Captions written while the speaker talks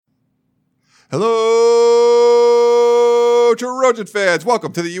Hello, Trojan fans.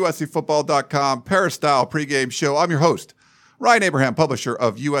 Welcome to the USCFootball.com Peristyle pregame show. I'm your host, Ryan Abraham, publisher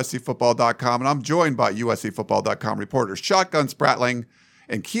of USCFootball.com, and I'm joined by USCFootball.com reporters Shotgun Spratling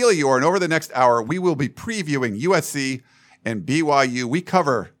and Keely Orr. Over the next hour, we will be previewing USC and BYU. We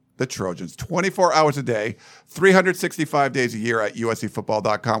cover the Trojans 24 hours a day, 365 days a year at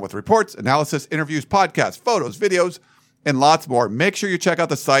USCFootball.com with reports, analysis, interviews, podcasts, photos, videos, and lots more. Make sure you check out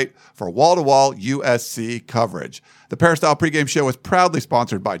the site for wall-to-wall USC coverage. The Peristyle pregame show is proudly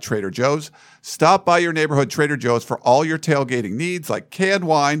sponsored by Trader Joe's. Stop by your neighborhood Trader Joe's for all your tailgating needs like canned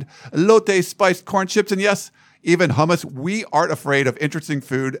wine, elote spiced corn chips, and yes, even hummus. We aren't afraid of interesting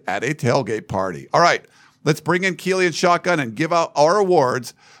food at a tailgate party. All right, let's bring in Keely and Shotgun and give out our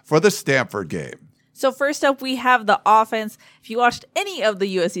awards for the Stanford game. So first up, we have the offense. If you watched any of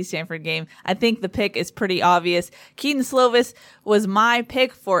the USC-Stanford game, I think the pick is pretty obvious. Kedon Slovis was my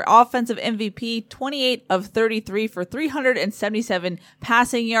pick for offensive MVP, 28 of 33 for 377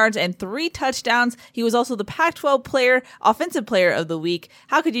 passing yards and 3 touchdowns. He was also the Pac-12 offensive player of the week.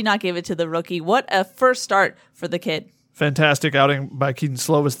 How could you not give it to the rookie? What a first start for the kid. Fantastic outing by Kedon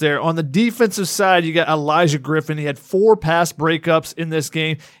Slovis there. On the defensive side, you got Elijah Griffin. He had 4 pass breakups in this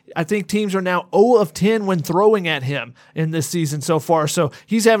game. I think teams are now 0 of 10 when throwing at him in this season so far. So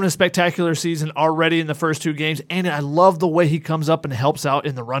he's having a spectacular season already in the first 2 games, and I love the way he comes up and helps out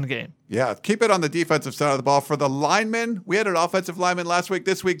in the run game. Yeah, keep it on the defensive side of the ball. For the linemen, we had an offensive lineman last week.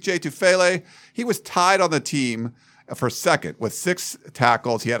 This week, Jay Tufele, he was tied on the team for second with 6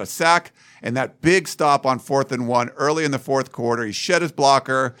 tackles. He had a sack and that big stop on 4th and 1 early in the fourth quarter. He shed his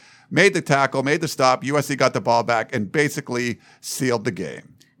blocker, made the tackle, made the stop. USC got the ball back and basically sealed the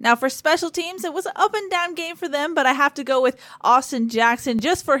game. Now for special teams, it was an up and down game for them, but I have to go with Austin Jackson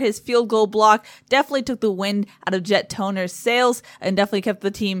just for his field goal block. Definitely took the wind out of Jet Toner's sails and definitely kept the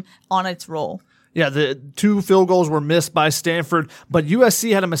team on its roll. Yeah, the 2 field goals were missed by Stanford, but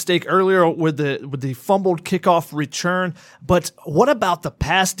USC had a mistake earlier with the fumbled kickoff return. But what about the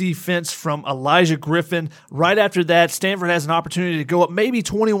pass defense from Elijah Griffin? Right after that, Stanford has an opportunity to go up maybe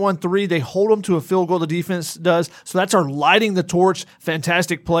 21-3. They hold them to a field goal, the defense does. So that's our lighting the torch.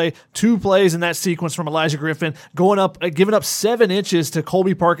 Fantastic play. 2 plays in that sequence from Elijah Griffin, going up, giving up 7 inches to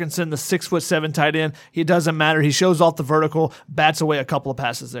Colby Parkinson, the 6'7" tight end. It doesn't matter. He shows off the vertical, bats away a couple of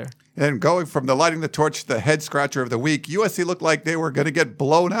passes there. And going from the lighting the torch to the head scratcher of the week, USC looked like they were going to get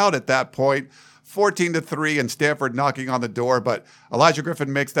blown out at that point. 14-3 and Stanford knocking on the door, but Elijah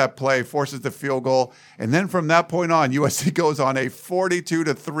Griffin makes that play, forces the field goal. And then from that point on, USC goes on a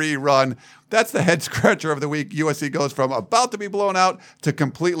 42-3 run. That's the head scratcher of the week. USC goes from about to be blown out to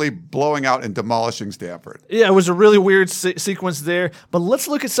completely blowing out and demolishing Stanford. Yeah, it was a really weird sequence there. But let's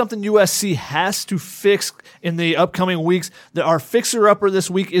look at something USC has to fix in the upcoming weeks. Our fixer-upper this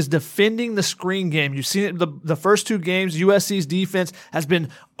week is defending the screen game. You've seen it the first 2 games. USC's defense has been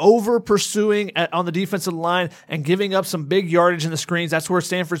over-pursuing on the defensive line and giving up some big yardage in the screens. That's where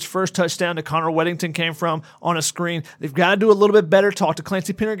Stanford's first touchdown to Connor Weddington came from, on a screen. They've got to do a little bit better. Talk to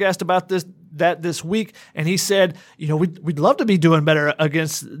Clancy Pendergast about this week, and he said, we'd love to be doing better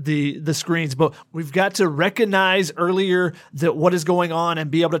against the screens, but we've got to recognize earlier that what is going on and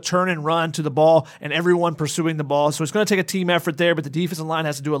be able to turn and run to the ball and everyone pursuing the ball. So it's going to take a team effort there, but the defensive line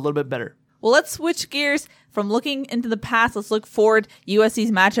has to do a little bit better. Well, let's switch gears. From looking into the past, let's look forward. USC's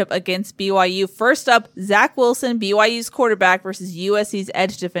matchup against BYU. First up, Zach Wilson, BYU's quarterback, versus USC's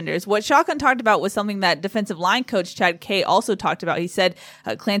edge defenders. What Shotgun talked about was something that defensive line coach Chad Kay also talked about. He said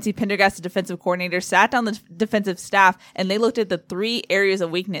Clancy Pendergast, the defensive coordinator, sat down the defensive staff and they looked at the 3 areas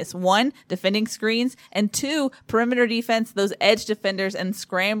of weakness. 1, defending screens, and 2, perimeter defense, those edge defenders and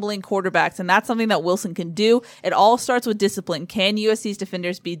scrambling quarterbacks. And that's something that Wilson can do. It all starts with discipline. Can USC's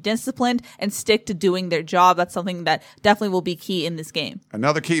defenders be disciplined and stick to doing their job? That's something that definitely will be key in this game.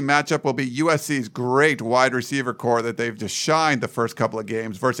 Another key matchup will be USC's great wide receiver core that they've just shined the first couple of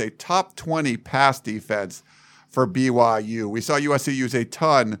games versus a top 20 pass defense for BYU. We saw USC use a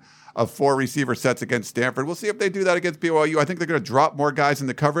ton of 4 receiver sets against Stanford. We'll see if they do that against BYU. I think they're going to drop more guys in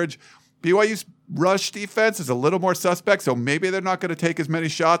the coverage. BYU's rush defense is a little more suspect, so maybe they're not going to take as many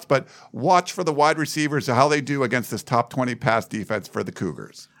shots, but watch for the wide receivers, how they do against this top 20 pass defense for the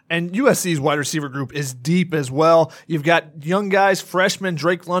Cougars. And USC's wide receiver group is deep as well. You've got young guys, freshmen,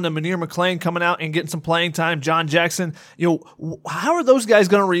 Drake London, Munir McClain coming out and getting some playing time, John Jackson. How are those guys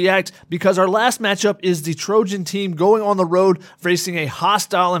going to react? Because our last matchup is the Trojan team going on the road facing a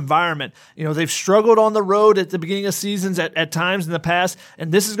hostile environment. They've struggled on the road at the beginning of seasons at times in the past,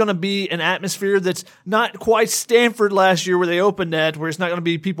 and this is going to be an atmosphere that's not quite Stanford last year where they opened at, where it's not going to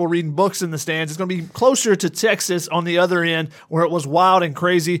be people reading books in the stands. It's going to be closer to Texas on the other end where it was wild and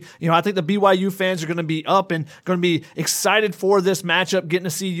crazy. I think the BYU fans are going to be up and going to be excited for this matchup, getting to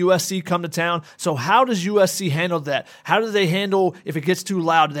see USC come to town. So how does USC handle that? How do they handle if it gets too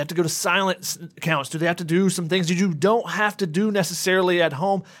loud? Do they have to go to silent counts? Do they have to do some things that you don't have to do necessarily at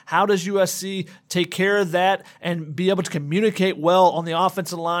home? How does USC take care of that and be able to communicate well on the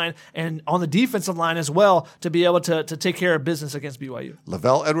offensive line and on the defensive line as well to be able to take care of business against BYU?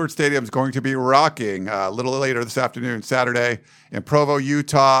 LaVell Edwards Stadium is going to be rocking a little later this afternoon, Saturday, in Provo,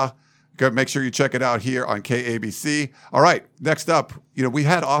 Utah. Make sure you check it out here on KABC. All right, next up, we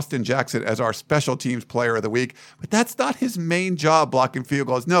had Austin Jackson as our special teams player of the week, but that's not his main job, blocking field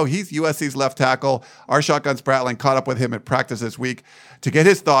goals. No, he's USC's left tackle. Our Shotgun Spratling caught up with him at practice this week to get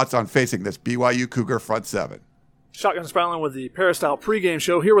his thoughts on facing this BYU Cougar front seven. Shotgun Spratling with the Peristyle pregame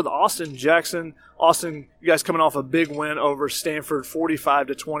show here with Austin Jackson. Austin, you guys coming off a big win over Stanford,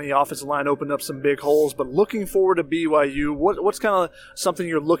 45-20. Offensive line opened up some big holes, but looking forward to BYU. What's kind of something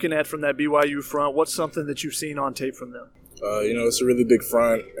you're looking at from that BYU front? What's something that you've seen on tape from them? It's a really big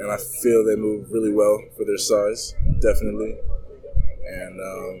front, and I feel they move really well for their size, definitely.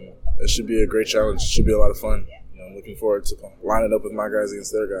 And it should be a great challenge. It should be a lot of fun. I'm looking forward to lining up with my guys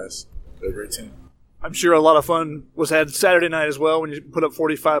against their guys. They're a great team. I'm sure a lot of fun was had Saturday night as well when you put up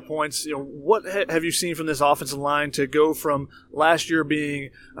 45 points. What have you seen from this offensive line to go from last year being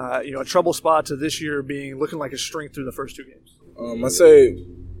a trouble spot to this year looking like a strength through the first two games? I'd say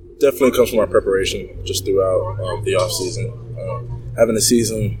definitely comes from our preparation just throughout the offseason. Having a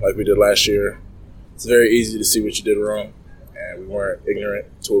season like we did last year, it's very easy to see what you did wrong, and we weren't ignorant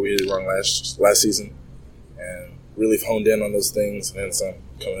to what we did wrong last season, and really honed in on those things and then some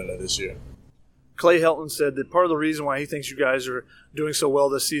coming into this year. Clay Helton said that part of the reason why he thinks you guys are doing so well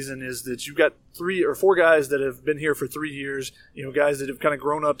this season is that you've got 3 or 4 guys that have been here for 3 years, guys that have kind of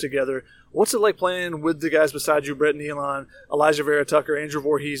grown up together. What's it like playing with the guys beside you, Brett Nealon, Elijah Vera Tucker, Andrew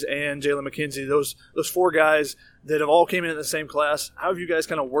Voorhees, and Jalen McKenzie, those 4 guys that have all came in the same class? How have you guys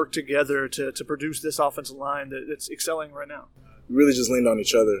kind of worked together to produce this offensive line that's excelling right now? We really just leaned on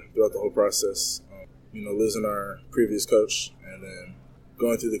each other throughout the whole process. Losing our previous coach and then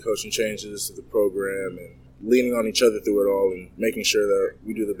going through the coaching changes to the program and leaning on each other through it all and making sure that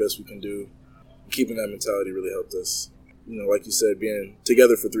we do the best we can do. Keeping that mentality really helped us. Like you said, being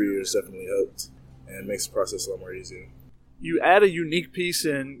together for 3 years definitely helped and makes the process a lot more easier. You add a unique piece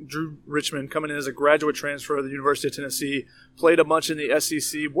in Drew Richmond coming in as a graduate transfer of the University of Tennessee, played a bunch in the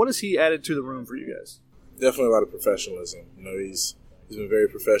SEC. What has he added to the room for you guys? Definitely a lot of professionalism. He's been very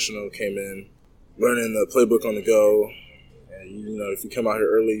professional, came in learning the playbook on the go. And, if you come out here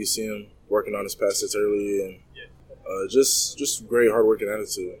early, you see him working on his passes early and just great hard work and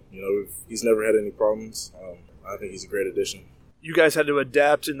attitude. He's never had any problems. I think he's a great addition. You guys had to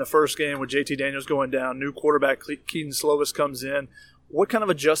adapt in the first game with JT Daniels going down. New quarterback Keaton Slovis comes in. What kind of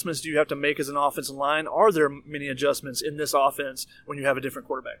adjustments do you have to make as an offensive line? Are there many adjustments in this offense when you have a different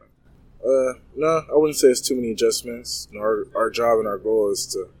quarterback? No, I wouldn't say it's too many adjustments. Our job and our goal is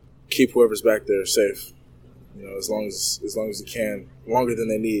to keep whoever's back there safe. As long as you can, longer than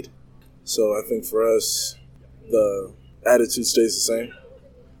they need. So I think for us, the attitude stays the same,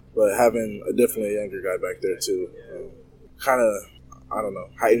 but having definitely a younger guy back there too, kind of,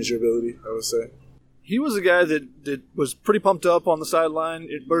 heightens your ability, I would say. He was a guy that was pretty pumped up on the sideline,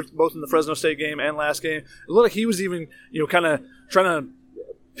 both in the Fresno State game and last game. It looked like he was even, kind of trying to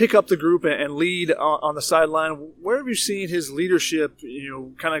pick up the group and lead on the sideline. Where have you seen his leadership,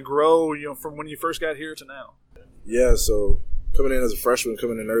 kind of grow, from when you first got here to now? Yeah, so coming in as a freshman,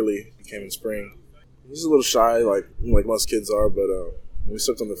 coming in early, he came in spring. He's a little shy, like most kids are, but when we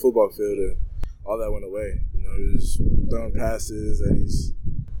stepped on the football field, all that went away. He was throwing passes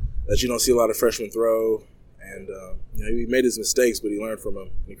that you don't see a lot of freshmen throw, and he made his mistakes, but he learned from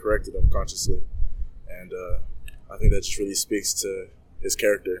them and he corrected them consciously. And I think that just really speaks to his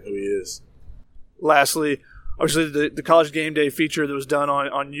character, who he is. Lastly, obviously the College Game Day feature that was done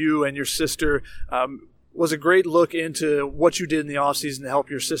on you and your sister was a great look into what you did in the offseason to help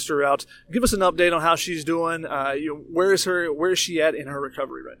your sister out. Give us an update on how she's doing. Where is she at in her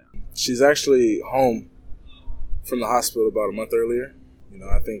recovery right now? She's actually home from the hospital about a month earlier.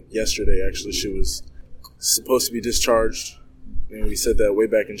 I think yesterday actually she was supposed to be discharged, and we said that way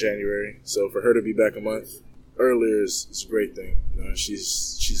back in January. So for her to be back a month earlier is a great thing.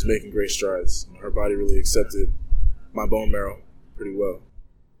 She's making great strides. Her body really accepted my bone marrow pretty well.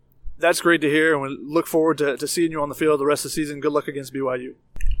 That's great to hear, and we look forward to seeing you on the field the rest of the season. Good luck against BYU.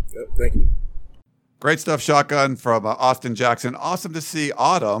 Yep, thank you. Great stuff, Shotgun, from Austin Jackson. Awesome to see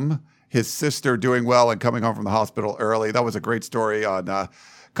Autumn his sister doing well and coming home from the hospital early. That was a great story on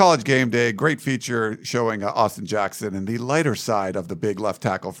College Game Day. Great feature showing Austin Jackson and the lighter side of the big left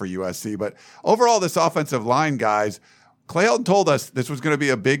tackle for USC. But overall, this offensive line, guys, Clay Helton told us this was going to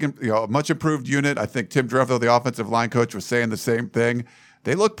be a much improved unit. I think Tim Drevno, the offensive line coach, was saying the same thing.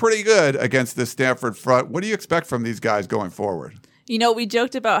 They look pretty good against this Stanford front. What do you expect from these guys going forward? You know, we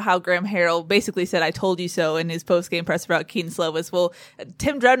joked about how Graham Harrell basically said, "I told you so" in his post-game presser about Keaton Slovis. Well,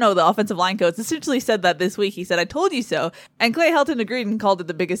 Tim Drevno, the offensive line coach, essentially said that this week. He said, "I told you so." And Clay Helton agreed and called it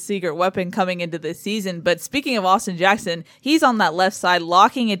the biggest secret weapon coming into this season. But speaking of Austin Jackson, he's on that left side,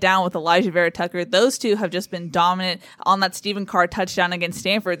 locking it down with Elijah Vera Tucker. Those two have just been dominant on that Stephen Carr touchdown against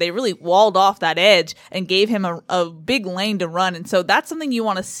Stanford. They really walled off that edge and gave him a big lane to run. And so that's something you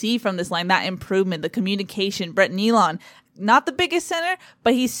want to see from this line, that improvement, the communication. Brett Nealon, not the biggest center,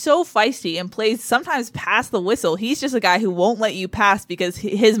 but he's so feisty and plays sometimes past the whistle. He's just a guy who won't let you pass because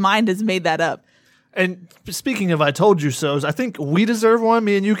his mind has made that up. And speaking of I told you so's, I think we deserve one,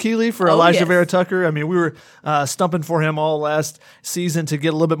 me and you, Keely, for Elijah Vera Tucker. I mean, we were stumping for him all last season to get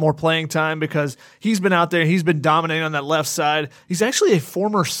a little bit more playing time because he's been out there. He's been dominating on that left side. He's actually a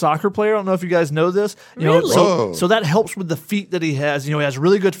former soccer player. I don't know if you guys know this. So that helps with the feet that he has. You know, he has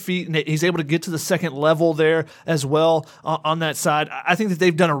really good feet, and he's able to get to the second level there as well on that side. I think that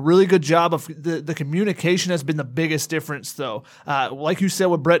they've done a really good job of the communication has been the biggest difference, though. Like you said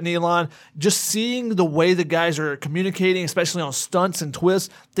with Brett Nealon, just seeing the way the guys are communicating, especially on stunts and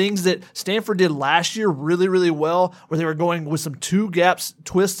twists, things that Stanford did last year really, really well, where they were going with some two gaps,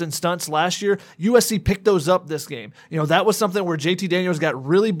 twists and stunts last year. USC picked those up this game. You know, that was something where JT Daniels got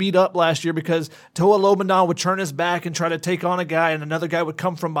really beat up last year because Toa Lobendon would turn his back and try to take on a guy, and another guy would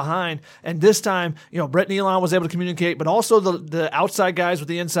come from behind. And this time, you know, Brett Nealon was able to communicate, but also the outside guys with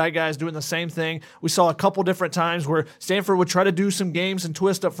the inside guys doing the same thing. We saw a couple different times where Stanford would try to do some games and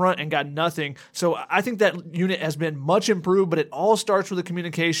twist up front and got nothing. So I think that unit has been much improved, but it all starts with the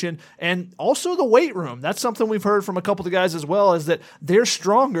communication and also the weight room. That's something we've heard from a couple of the guys as well, is that they're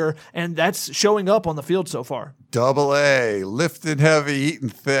stronger, and that's showing up on the field so far. Double A, lifting heavy, eating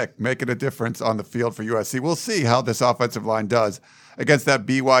thick, making a difference on the field for USC. We'll see how this offensive line does against that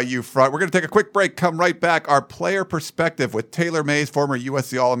BYU front. We're going to take a quick break, come right back. Our player perspective with Taylor Mays, former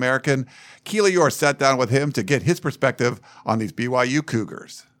USC All-American. Keely Eure sat down with him to get his perspective on these BYU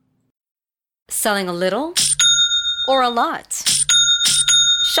Cougars. Selling a little or a lot?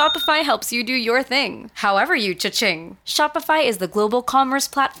 Shopify helps you do your thing, however you cha-ching. Shopify is the global commerce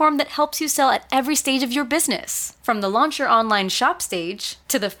platform that helps you sell at every stage of your business. From the launch your online shop stage,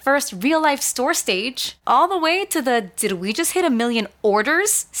 to the first real-life store stage, all the way to the did we just hit 1 million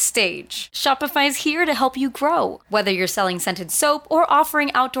orders stage. Shopify's here to help you grow. Whether you're selling scented soap or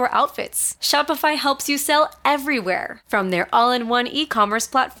offering outdoor outfits, Shopify helps you sell everywhere. From their all-in-one e-commerce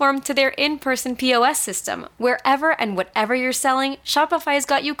platform to their in-person POS system, wherever and whatever you're selling, Shopify's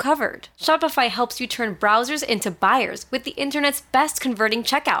got you covered. Shopify helps you turn browsers into buyers with the internet's best converting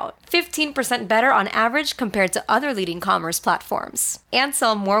checkout. 15% better on average compared to other leading commerce platforms. And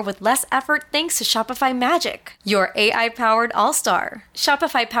sell more with less effort thanks to Shopify Magic, your AI-powered all-star.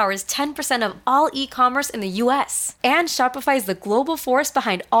 Shopify powers 10% of all e-commerce in the US. And Shopify is the global force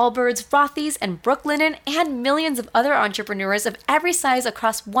behind Allbirds, Rothy's, and Brooklinen, and millions of other entrepreneurs of every size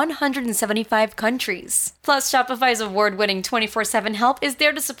across 175 countries. Plus, Shopify's award-winning 24/7 help is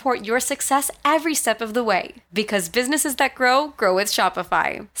there to support your success every step of the way. Because businesses that grow, grow with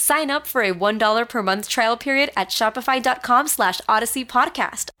Shopify. Sign up for a $1 per month trial period at shopify.com/Odyssey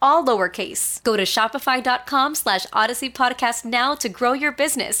Podcast, all lowercase. Go to shopify.com/Odyssey Podcast now to grow your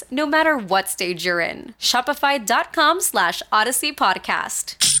business, no matter what stage you're in. Shopify.com/Odyssey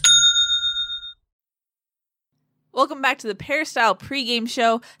Podcast. Welcome back to the Peristyle pregame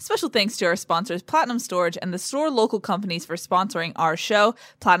show. Special thanks to our sponsors, Platinum Storage and the store local companies for sponsoring our show.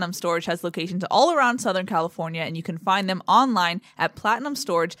 Platinum Storage has locations all around Southern California, and you can find them online at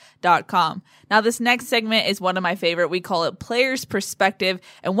platinumstorage.com. Now, this next segment is one of my favorite. We call it Player's Perspective,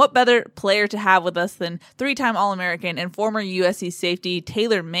 and what better player to have with us than three-time All-American and former USC safety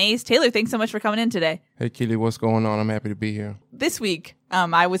Taylor Mays. Taylor, thanks so much for coming in today. Hey, Keely, what's going on? I'm happy to be here. This week,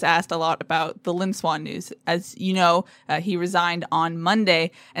 I was asked a lot about the Lynn Swann news. As you know, he resigned on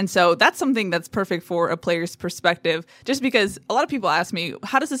Monday. And so that's something that's perfect for a player's perspective, just because a lot of people ask me,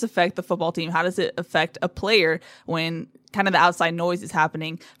 how does this affect the football team? How does it affect a player when kind of the outside noise is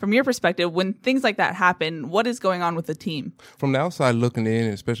happening? From your perspective, when things like that happen, what is going on with the team? From the outside looking in,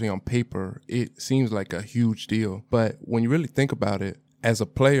 especially on paper, it seems like a huge deal. But when you really think about it, as a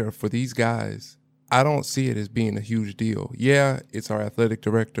player for these guys, I don't see it as being a huge deal. Yeah, it's our athletic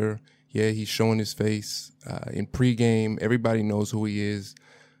director. Yeah, he's showing his face in pregame. Everybody knows who he is.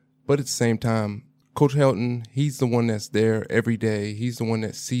 But at the same time, Coach Helton, he's the one that's there every day. He's the one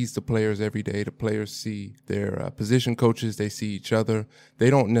that sees the players every day. The players see their position coaches. They see each other. They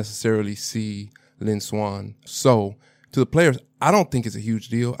don't necessarily see Lynn Swann. So to the players, I don't think it's a huge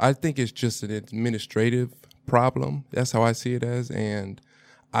deal. I think it's just an administrative problem. That's how I see it as. And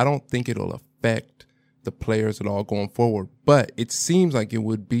I don't think it'll affect the players at all going forward. But it seems like it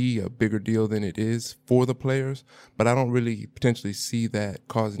would be a bigger deal than it is for the players. But I don't really potentially see that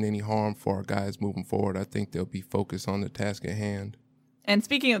causing any harm for our guys moving forward. I think they'll be focused on the task at hand. And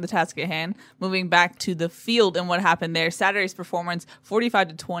speaking of the task at hand, moving back to the field and what happened there, Saturday's performance,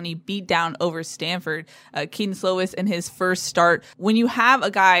 45-20, beat down over Stanford. Kedon Slovis in his first start. When you have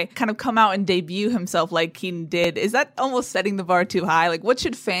a guy kind of come out and debut himself like Kedon did, is that almost setting the bar too high? Like, what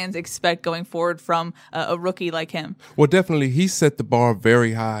should fans expect going forward from a rookie like him? Well, definitely, he set the bar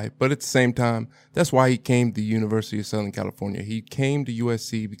very high. But at the same time, that's why he came to the University of Southern California. He came to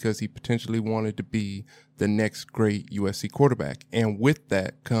USC because he potentially wanted to be the next great USC quarterback. And with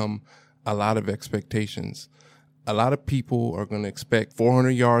that come a lot of expectations. A lot of people are going to expect 400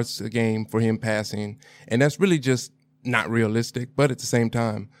 yards a game for him passing, and that's really just not realistic. But at the same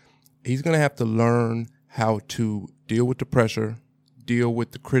time, he's going to have to learn how to deal with the pressure, deal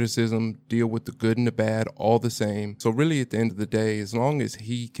with the criticism, deal with the good and the bad, all the same. So really at the end of the day, as long as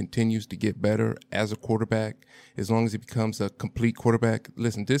he continues to get better as a quarterback, as long as he becomes a complete quarterback,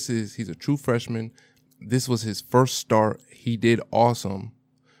 listen, he's a true freshman. This was his first start. He did awesome.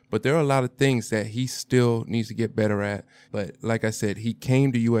 But there are a lot of things that he still needs to get better at. But like I said, he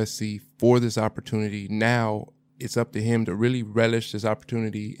came to USC for this opportunity. Now it's up to him to really relish this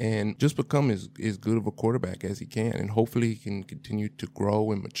opportunity and just become as good of a quarterback as he can. And hopefully he can continue to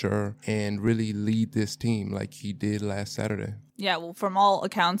grow and mature and really lead this team like he did last Saturday. Yeah, well, from all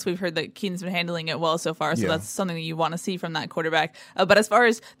accounts, we've heard that Kedon's been handling it well so far, so that's something that you want to see from that quarterback. But as far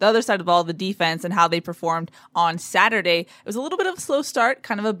as the other side of the ball, the defense and how they performed on Saturday, it was a little bit of a slow start,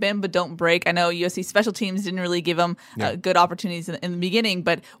 kind of a bend but don't break. I know USC special teams didn't really give them good opportunities in the beginning,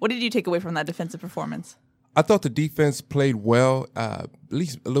 but what did you take away from that defensive performance? I thought the defense played well, at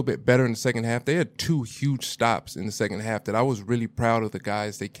least a little bit better in the second half. They had 2 huge stops in the second half that I was really proud of the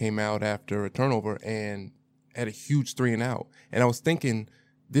guys. They came out after a turnover and had a huge 3-and-out. And I was thinking,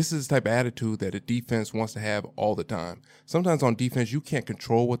 this is the type of attitude that a defense wants to have all the time. Sometimes on defense, you can't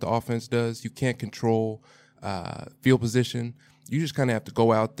control what the offense does. You can't control field position. You just kind of have to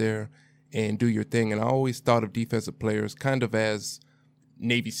go out there and do your thing. And I always thought of defensive players kind of as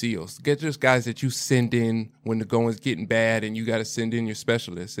Navy SEALs. Get just guys that you send in when the going's getting bad and you got to send in your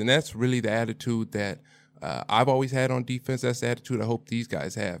specialists. And that's really the attitude that I've always had on defense. That's the attitude I hope these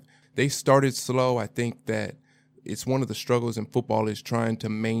guys have. They started slow. I think that it's one of the struggles in football is trying to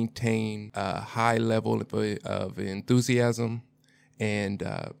maintain a high level of enthusiasm and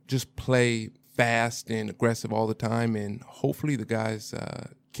just play fast and aggressive all the time. And hopefully the guys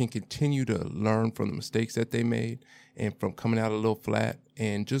can continue to learn from the mistakes that they made and from coming out a little flat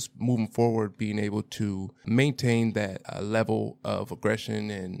and just moving forward, being able to maintain that level of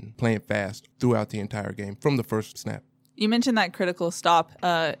aggression and playing fast throughout the entire game from the first snap. You mentioned that critical stop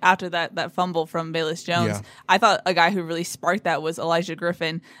after that fumble from Bayless Jones. Yeah. I thought a guy who really sparked that was Elijah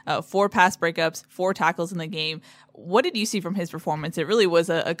Griffin. 4 pass breakups, 4 tackles in the game. What did you see from his performance? It really was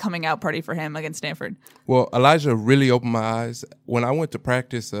a coming out party for him against Stanford. Well, Elijah really opened my eyes. When I went to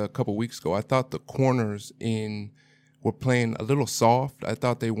practice a couple weeks ago, I thought the corners were playing a little soft. I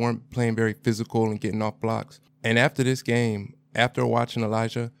thought they weren't playing very physical and getting off blocks. And after this game, after watching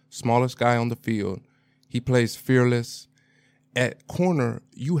Elijah, smallest guy on the field, he plays fearless. At corner,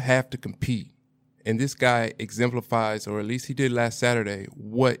 you have to compete. And this guy exemplifies, or at least he did last Saturday,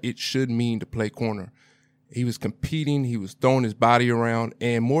 what it should mean to play corner. He was competing. He was throwing his body around.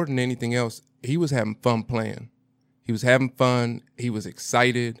 And more than anything else, he was having fun playing. He was having fun. He was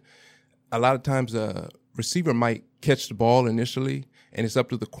excited. A lot of times a receiver might catch the ball initially, and it's up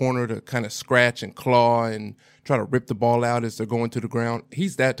to the corner to kind of scratch and claw and try to rip the ball out as they're going to the ground.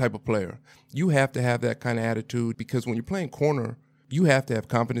 He's that type of player. You have to have that kind of attitude because when you're playing corner, you have to have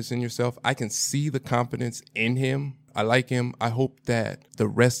confidence in yourself. I can see the confidence in him. I like him. I hope that the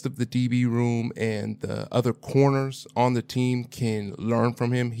rest of the DB room and the other corners on the team can learn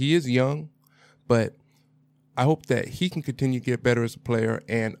from him. He is young, but I hope that he can continue to get better as a player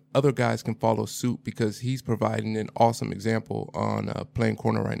and other guys can follow suit because he's providing an awesome example on playing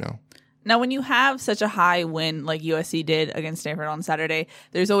corner right now. Now, when you have such a high win like USC did against Stanford on Saturday,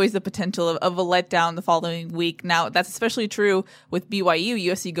 there's always the potential of a letdown the following week. Now, that's especially true with BYU.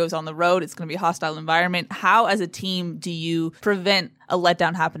 USC goes on the road. It's going to be a hostile environment. How, as a team, do you prevent a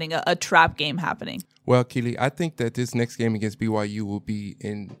letdown happening, a trap game happening? Well, Keely, I think that this next game against BYU will be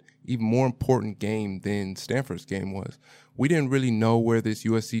in even more important game than Stanford's game was. We didn't really know where this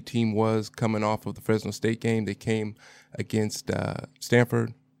USC team was coming off of the Fresno State game. They came against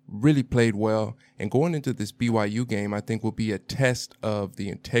Stanford, really played well. And going into this BYU game, I think will be a test of the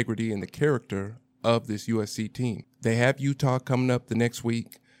integrity and the character of this USC team. They have Utah coming up the next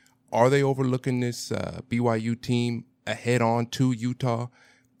week. Are they overlooking this BYU team ahead on to Utah?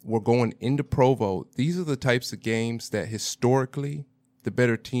 We're going into Provo. These are the types of games that historically the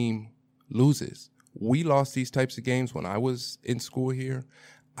better team loses. We lost these types of games when I was in school here.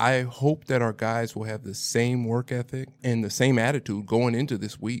 I hope that our guys will have the same work ethic and the same attitude going into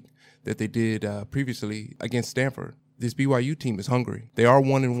this week that they did previously against Stanford. This BYU team is hungry. They are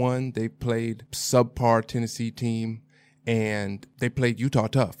 1-1. They played subpar Tennessee team, and they played Utah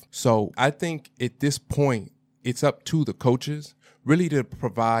tough. So I think at this point, it's up to the coaches really to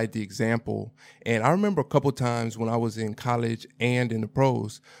provide the example. And I remember a couple times when I was in college and in the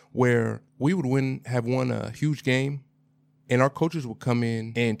pros where we would have won a huge game, and our coaches would come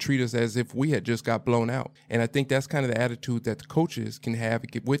in and treat us as if we had just got blown out. And I think that's kind of the attitude that the coaches can have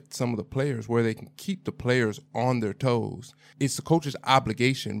with some of the players, where they can keep the players on their toes. It's the coach's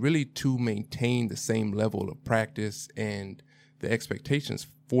obligation really to maintain the same level of practice and the expectations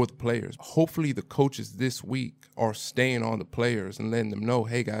for the players. Hopefully the coaches this week are staying on the players and letting them know,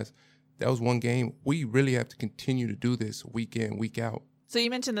 hey guys, that was one game. We really have to continue to do this week in, week out. So you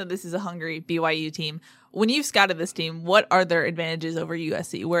mentioned that this is a hungry BYU team. When you've scouted this team, what are their advantages over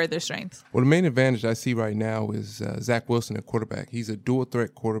USC? Where are their strengths? Well, the main advantage I see right now is Zach Wilson at quarterback. He's a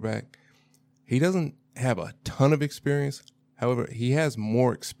dual-threat quarterback. He doesn't have a ton of experience. However, he has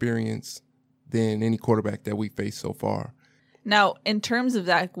more experience than any quarterback that we faced so far. Now, in terms of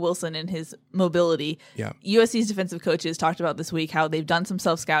Zach Wilson and his mobility, USC's defensive coaches talked about this week how they've done some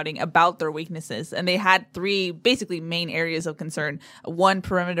self-scouting about their weaknesses, and they had 3 basically main areas of concern. 1,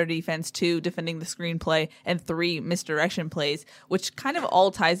 perimeter defense, 2, defending the screenplay, and 3, misdirection plays, which kind of all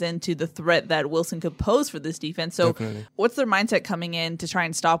ties into the threat that Wilson could pose for this defense. So Definitely. What's their mindset coming in to try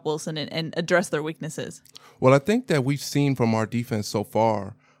and stop Wilson and address their weaknesses? Well, I think that we've seen from our defense so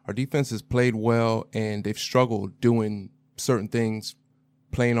far, our defense has played well, and they've struggled doing certain things,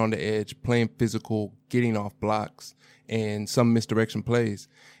 playing on the edge, playing physical, getting off blocks, and some misdirection plays.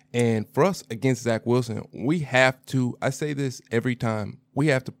 And for us against Zach Wilson, we have to, I say this every time, we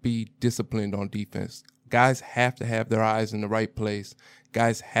have to be disciplined on defense. Guys have to have their eyes in the right place.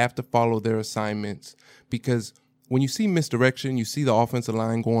 Guys have to follow their assignments, because when you see misdirection, you see the offensive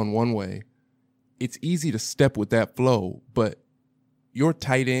line going one way, it's easy to step with that flow, but your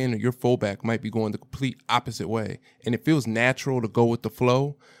tight end or your fullback might be going the complete opposite way. And it feels natural to go with the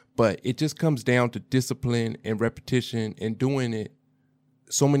flow, but it just comes down to discipline and repetition and doing it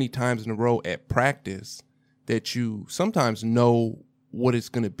so many times in a row at practice that you sometimes know what it's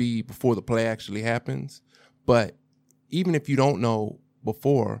going to be before the play actually happens. But even if you don't know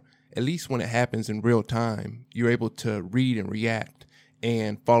before, at least when it happens in real time, you're able to read and react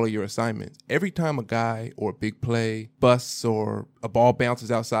and follow your assignments. Every time a guy or a big play busts or a ball bounces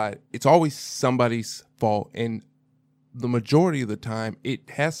outside, it's always somebody's fault. And the majority of the time, it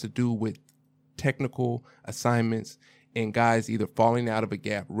has to do with technical assignments and guys either falling out of a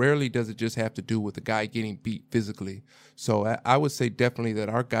gap. Rarely does it just have to do with a guy getting beat physically. So I would say definitely that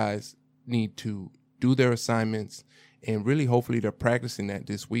our guys need to do their assignments, and really hopefully they're practicing that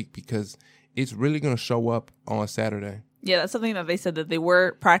this week, because it's really going to show up on Saturday. Yeah, that's something that they said that they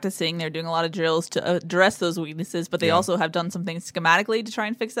were practicing. They're doing a lot of drills to address those weaknesses, but they also have done some things schematically to try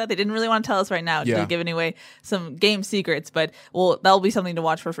and fix that. They didn't really want to tell us right now to giving away some game secrets, but that'll be something to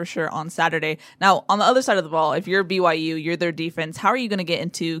watch for sure on Saturday. Now, on the other side of the ball, if you're BYU, you're their defense, how are you going to get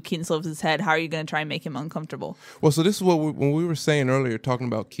into Keaton Slovis' head? How are you going to try and make him uncomfortable? Well, so this is what when we were saying earlier, talking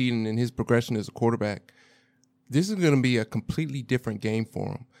about Keaton and his progression as a quarterback, this is going to be a completely different game for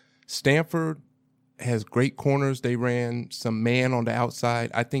him. Stanford has great corners. They ran some man on the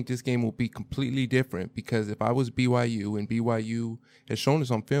outside. I think this game will be completely different, because if I was BYU, and BYU has shown us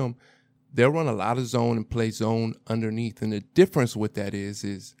on film, they'll run a lot of zone and play zone underneath. And the difference with that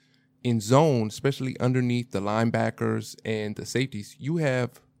is in zone, especially underneath the linebackers and the safeties, you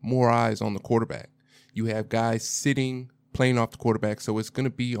have more eyes on the quarterback. You have guys sitting, playing off the quarterback. So it's going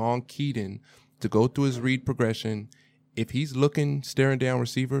to be on Keaton to go through his read progression. If he's looking, staring down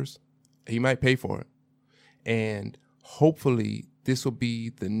receivers, he might pay for it. And hopefully this will be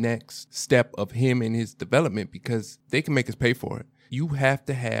the next step of him in his development, because they can make us pay for it. You have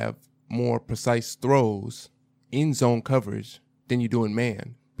to have more precise throws in zone coverage than you do in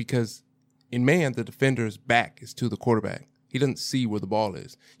man, because in man, the defender's back is to the quarterback. He doesn't see where the ball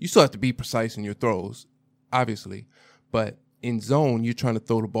is. You still have to be precise in your throws, obviously, but in zone, you're trying to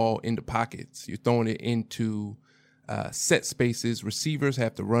throw the ball into pockets. You're throwing it into set spaces. Receivers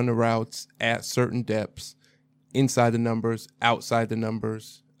have to run the routes at certain depths, inside the numbers, outside the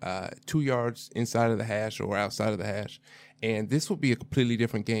numbers, 2 yards inside of the hash or outside of the hash. And this will be a completely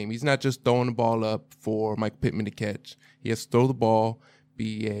different game. He's not just throwing the ball up for Mike Pittman to catch. He has to throw the ball,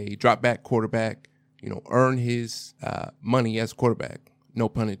 be a drop back quarterback, earn his money as a quarterback. No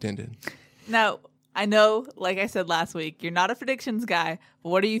pun intended. Now, I know, like I said last week, you're not a predictions guy, but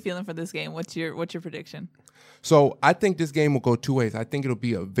what are you feeling for this game? What's your prediction? So I think this game will go two ways. I think it'll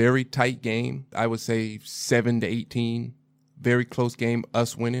be a very tight game. I would say 7-18, very close game,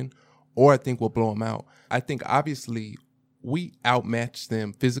 us winning, or I think we'll blow them out. I think obviously we outmatched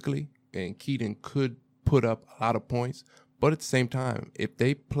them physically, and Keaton could put up a lot of points. But at the same time, if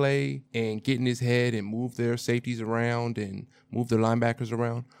they play and get in his head and move their safeties around and move their linebackers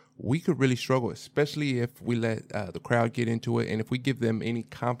around, we could really struggle, especially if we let the crowd get into it. And if we give them any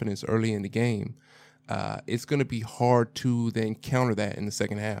confidence early in the game, it's going to be hard to then counter that in the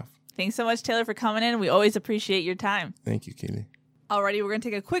second half. Thanks so much, Taylor, for coming in. We always appreciate your time. Thank you, Keely. Alrighty, we're going to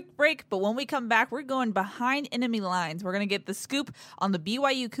take a quick break, but when we come back, we're going behind enemy lines. We're going to get the scoop on the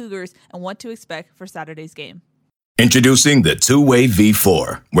BYU Cougars and what to expect for Saturday's game. Introducing the Two-Way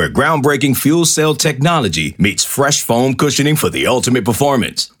V4, where groundbreaking fuel cell technology meets fresh foam cushioning for the ultimate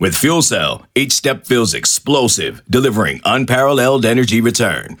performance. With Fuel Cell, each step feels explosive, delivering unparalleled energy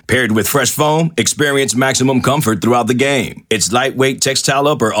return. Paired with fresh foam, experience maximum comfort throughout the game. Its lightweight textile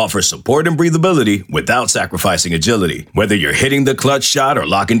upper offers support and breathability without sacrificing agility. Whether you're hitting the clutch shot or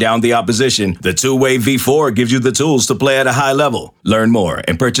locking down the opposition, the Two-Way V4 gives you the tools to play at a high level. Learn more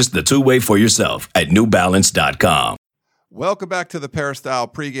and purchase the Two-Way for yourself at newbalance.com. Welcome back to the Peristyle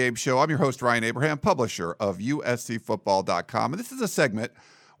pregame show. I'm your host, Ryan Abraham, publisher of USCFootball.com. And this is a segment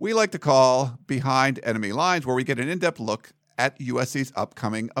we like to call Behind Enemy Lines, where we get an in-depth look at USC's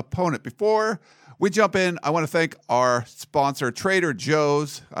upcoming opponent. Before we jump in, I want to thank our sponsor, Trader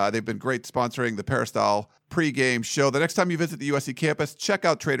Joe's. They've been great sponsoring the Peristyle pregame show. The next time you visit the USC campus, check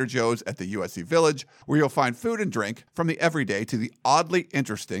out Trader Joe's at the USC Village, where you'll find food and drink from the everyday to the oddly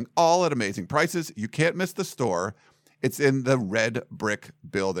interesting, all at amazing prices. You can't miss the store. It's in the red brick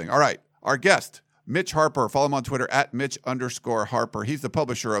building. All right, our guest, Mitch Harper. Follow him on Twitter at Mitch_Harper. He's the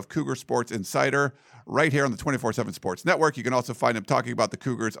publisher of Cougar Sports Insider right here on the 24/7 Sports Network. You can also find him talking about the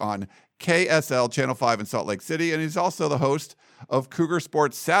Cougars on KSL Channel 5 in Salt Lake City. And he's also the host of Cougar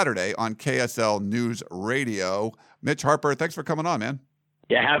Sports Saturday on KSL News Radio. Mitch Harper, thanks for coming on, man.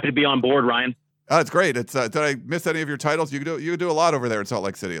 Yeah, happy to be on board, Ryan. It's great. Did I miss any of your titles? You do a lot over there in Salt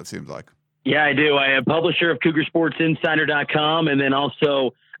Lake City, it seems like. Yeah, I do. I am publisher of CougarSportsInsider.com, and then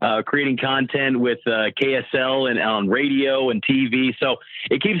also creating content with KSL and on radio and TV. So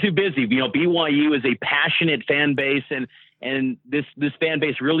it keeps me busy. BYU is a passionate fan base, and this fan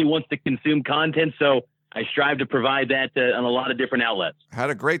base really wants to consume content. So I strive to provide that on a lot of different outlets. Had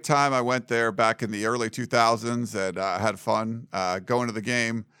a great time. I went there back in the early 2000s and had fun going to the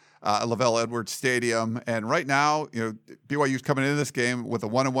game. Lavelle Edwards Stadium. And right now, BYU's coming into this game with a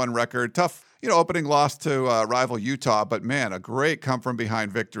 1-1 record. Tough, opening loss to rival Utah, but man, a great come from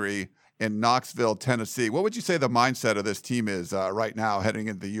behind victory in Knoxville, Tennessee. What would you say the mindset of this team is right now heading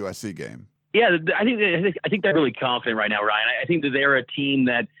into the USC game? Yeah, I think they're really confident right now, Ryan. I think that they're a team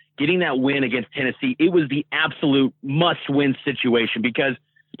that getting that win against Tennessee, it was the absolute must-win situation because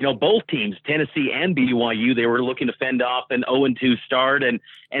both teams, Tennessee and BYU, they were looking to fend off an 0-2 start, and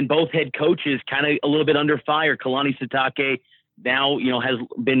both head coaches kind of a little bit under fire. Kalani Sitake now, has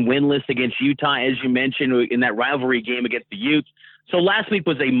been winless against Utah, as you mentioned, in that rivalry game against the Utes. So last week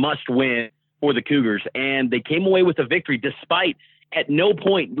was a must-win for the Cougars, and they came away with a victory despite at no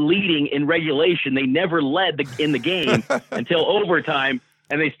point leading in regulation. They never led in the game until overtime,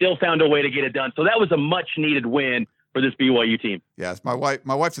 and they still found a way to get it done. So that was a much-needed win for this BYU team. Yes, my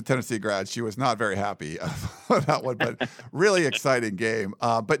wife's a Tennessee grad. She was not very happy about that one, but really exciting game.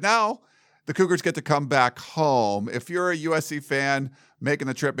 But now the Cougars get to come back home. If you're a USC fan making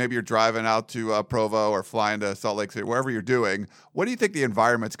the trip, maybe you're driving out to Provo or flying to Salt Lake City, wherever you're doing, what do you think the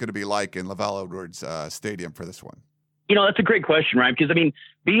environment's going to be like in Lavelle Edwards Stadium for this one? That's a great question, Ryan, because,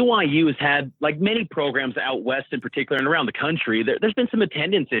 BYU has had, like many programs out west in particular and around the country, there's been some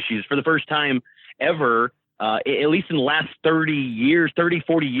attendance issues for the first time ever. At least in the last 40 years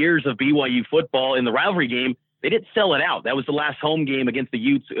of BYU football in the rivalry game, they didn't sell it out. That was the last home game against the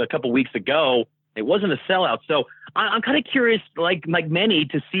Utes a couple weeks ago. It wasn't a sellout. So I'm kind of curious, like many,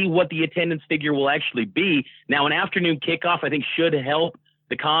 to see what the attendance figure will actually be. Now, an afternoon kickoff, I think, should help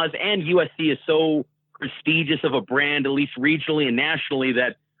the cause. And USC is so prestigious of a brand, at least regionally and nationally,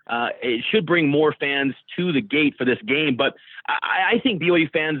 that it should bring more fans to the gate for this game. But I think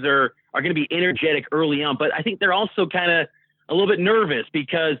BYU fans are going to be energetic early on, but I think they're also kind of a little bit nervous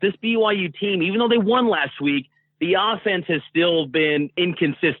because this BYU team, even though they won last week, the offense has still been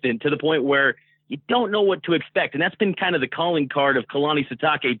inconsistent to the point where you don't know what to expect. And that's been kind of the calling card of Kalani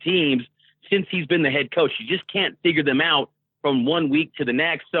Sitake teams since he's been the head coach. You just can't figure them out from one week to the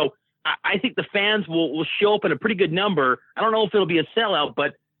next. So I think the fans will show up in a pretty good number. I don't know if it'll be a sellout,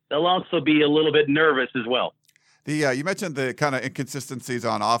 but they'll also be a little bit nervous as well. You mentioned the kind of inconsistencies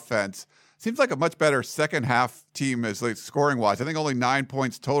on offense. Seems like a much better second half team is like scoring wise. I think only 9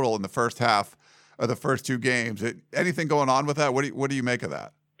 points total in the first half of the first two games. Anything going on with that? What do you make of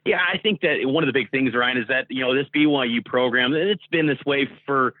that? Yeah, I think that one of the big things, Ryan, is that, this BYU program, it's been this way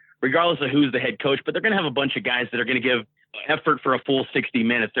for regardless of who's the head coach, but they're going to have a bunch of guys that are going to give effort for a full 60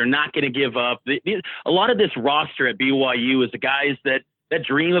 minutes. They're not going to give up. A lot of this roster at BYU is the guys that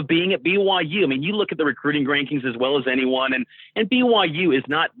dream of being at BYU. I mean, you look at the recruiting rankings as well as anyone, and BYU is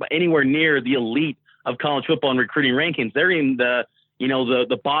not anywhere near the elite of college football and recruiting rankings. They're in the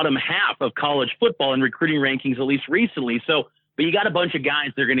bottom half of college football and recruiting rankings, at least recently. So, but you got a bunch of guys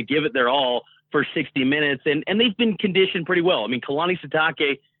that are going to give it their all for 60 minutes, and they've been conditioned pretty well. I mean, Kalani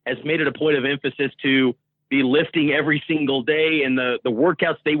Sitake has made it a point of emphasis to be lifting every single day, and the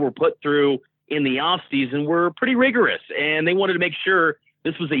workouts they were put through in the off season were pretty rigorous, and they wanted to make sure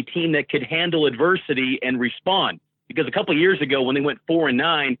this was a team that could handle adversity and respond. Because a couple of years ago, when they went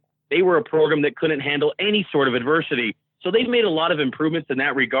 4-9, they were a program that couldn't handle any sort of adversity. So they've made a lot of improvements in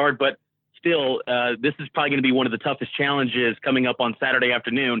that regard, but still, this is probably going to be one of the toughest challenges coming up on Saturday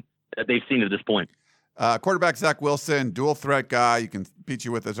afternoon that they've seen at this point. Quarterback Zach Wilson, dual threat guy. You can beat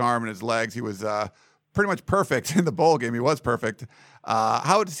you with his arm and his legs. He was pretty much perfect in the bowl game. He was perfect.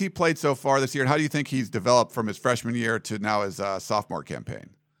 How has he played so far this year, and how do you think he's developed from his freshman year to now his sophomore campaign?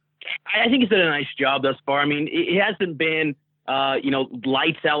 I think he's done a nice job thus far. I mean, it hasn't been,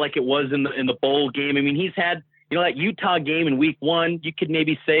 lights out like it was in the bowl game. I mean, he's had, that Utah game in week 1, you could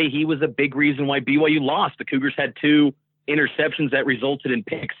maybe say he was a big reason why BYU lost. The Cougars had 2 interceptions that resulted in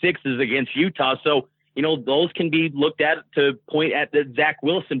pick sixes against Utah. So, those can be looked at to point at Zach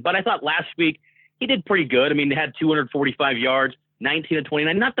Wilson. But I thought last week he did pretty good. I mean, they had 245 yards,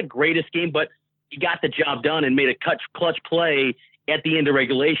 19-29. Not the greatest game, but he got the job done and made a clutch play at the end of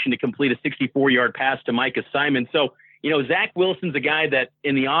regulation to complete a 64-yard pass to Micah Simon. So, Zach Wilson's a guy that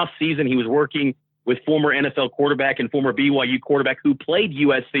in the offseason he was working with former NFL quarterback and former BYU quarterback who played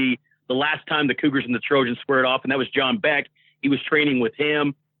USC the last time the Cougars and the Trojans squared off, and that was John Beck. He was training with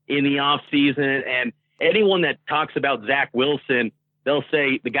him in the offseason. And anyone that talks about Zach Wilson, they'll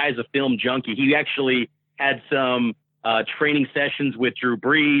say the guy's a film junkie. He actually had some training sessions with Drew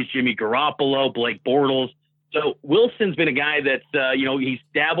Brees, Jimmy Garoppolo, Blake Bortles. So Wilson's been a guy that, he's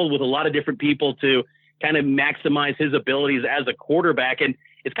dabbled with a lot of different people to kind of maximize his abilities as a quarterback. And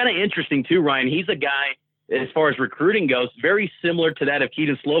it's kind of interesting too, Ryan. He's a guy, as far as recruiting goes, very similar to that of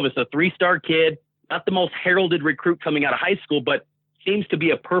Keaton Slovis, a 3-star kid, not the most heralded recruit coming out of high school, but seems to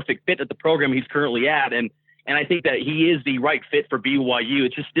be a perfect fit at the program he's currently at. And I think that he is the right fit for BYU.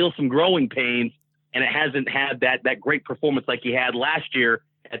 It's just still some growing pains, and it hasn't had that great performance like he had last year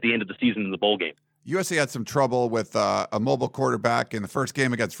at the end of the season in the bowl game. USC had some trouble with a mobile quarterback in the first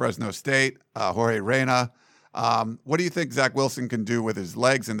game against Fresno State, Jorge Reyna. What do you think Zach Wilson can do with his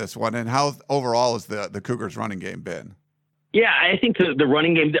legs in this one, and how overall has the Cougars' running game been? Yeah, I think the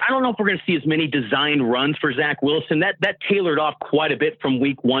running game, I don't know if we're going to see as many designed runs for Zach Wilson. That tailored off quite a bit from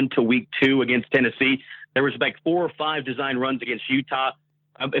week 1 to week 2 against Tennessee. There was like 4 or 5 designed runs against Utah.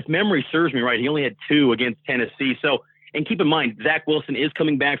 If memory serves me right, he only had 2 against Tennessee. So, and keep in mind, Zach Wilson is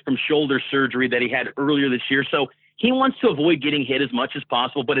coming back from shoulder surgery that he had earlier this year. So he wants to avoid getting hit as much as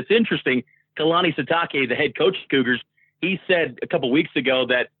possible. But it's interesting, Kalani Sitake, the head coach of the Cougars, he said a couple weeks ago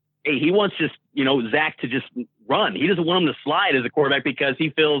that, hey, he wants just, Zach to just run. He doesn't want him to slide as a quarterback because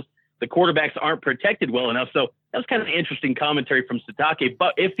he feels the quarterbacks aren't protected well enough. So that's kind of interesting commentary from Sitake.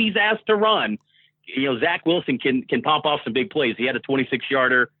 But if he's asked to run, Zach Wilson can pop off some big plays. He had a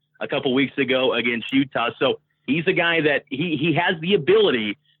 26-yarder a couple weeks ago against Utah. So he's a guy that he has the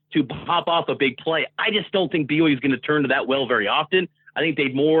ability to pop off a big play. I just don't think BYU is going to turn to that well very often. I think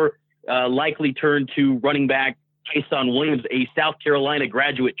they'd more likely turn to running back Tyson Williams, a South Carolina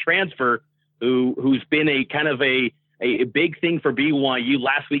graduate transfer who's been a kind of a big thing for BYU.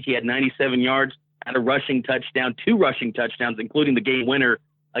 Last week he had 97 yards, had a rushing touchdown, 2 rushing touchdowns, including the game winner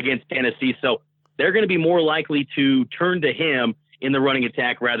against Tennessee. So they're going to be more likely to turn to him in the running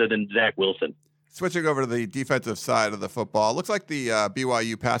attack rather than Zach Wilson. Switching over to the defensive side of the football, it looks like the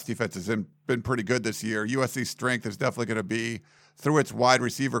BYU pass defense has been pretty good this year. USC's strength is definitely going to be through its wide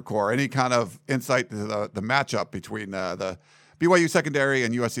receiver core. Any kind of insight to the matchup between the BYU secondary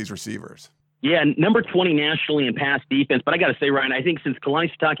and USC's receivers? Yeah, number 20 nationally in pass defense. But I got to say, Ryan, I think since Kalani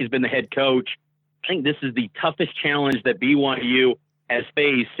Sitake has been the head coach, I think this is the toughest challenge that BYU has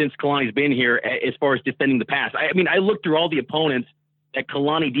faced since Kalani's been here as far as defending the pass. I mean, I looked through all the opponents that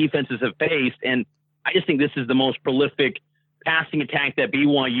Kalani defenses have faced, and I just think this is the most prolific passing attack that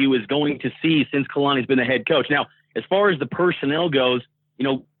BYU is going to see since Kalani's been the head coach. Now, as far as the personnel goes, you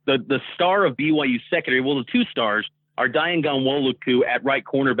know, the star of BYU secondary, well, the two stars are Dayan Ghanwoloku at right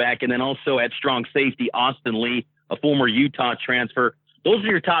cornerback, and then also at strong safety, Austin Lee, a former Utah transfer. Those are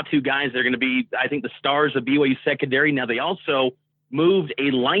your top two guys that are going to be, I think, the stars of BYU secondary. Now, they also moved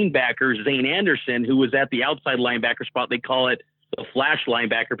a linebacker, Zane Anderson, who was at the outside linebacker spot. They call it the flash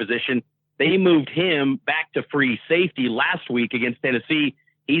linebacker position. They moved him back to free safety last week against Tennessee.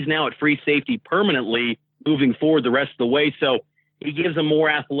 He's now at free safety permanently moving forward the rest of the way. So he gives them more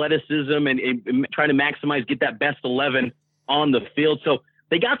athleticism and trying to maximize, get that best 11 on the field. So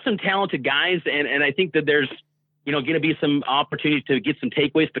they got some talented guys, and I think that there's, you know, going to be some opportunity to get some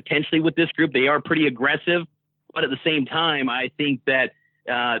takeaways potentially with this group. They are pretty aggressive, but at the same time, I think that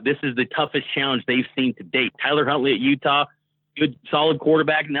this is the toughest challenge they've seen to date. Tyler Huntley at Utah, good, solid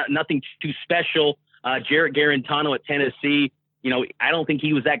quarterback, nothing too special. Jarrett Garantano at Tennessee, you know, I don't think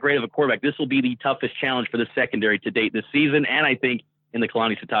he was that great of a quarterback. This will be the toughest challenge for the secondary to date this season, and I think in the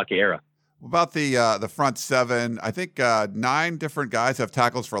Kalani Sitake era. About the front seven, I think 9 different guys have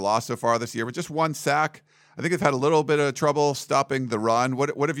tackles for loss so far this year, with just 1 sack. I think they've had a little bit of trouble stopping the run.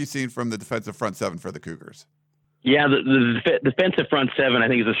 What have you seen from the defensive front seven for the Cougars? Yeah, the defensive front seven, I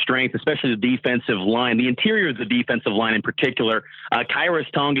think, is a strength, especially the defensive line. The interior of the defensive line in particular.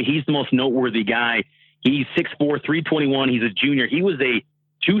 Kairos Tonga, he's the most noteworthy guy. He's 6'4", 321. He's a junior. He was a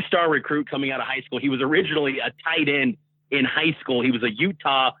 2-star recruit coming out of high school. He was originally a tight end in high school. He was a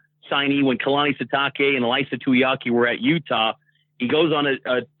Utah signee when Kalani Sitake and Elisa Tuiaki were at Utah. He goes on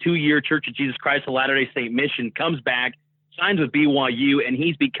a 2-year Church of Jesus Christ of Latter-day Saint mission, comes back, signs with BYU, and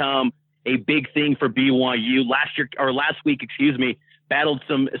he's become a big thing for BYU. Last week, battled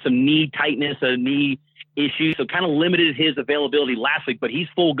some knee tightness, a knee issue, so kind of limited his availability last week, but he's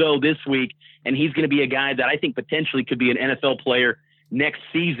full go this week, and he's going to be a guy that I think potentially could be an NFL player next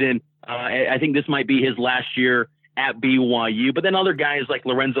season. I think this might be his last year at BYU. But then other guys like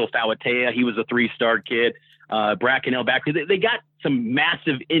Lorenzo Fauatea, he was a 3-star kid, Bracken L. Backer. They got some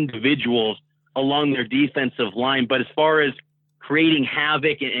massive individuals along their defensive line, but as far as creating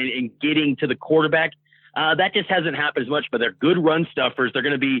havoc and getting to the quarterback, that just hasn't happened as much, but they're good run stuffers. They're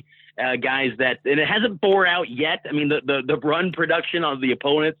going to be guys that, and it hasn't bore out yet. I mean, the run production of the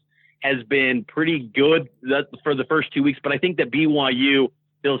opponents has been pretty good for the first 2 weeks, but I think that BYU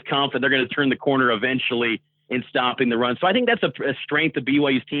feels confident they're going to turn the corner eventually in stopping the run. So I think that's a strength of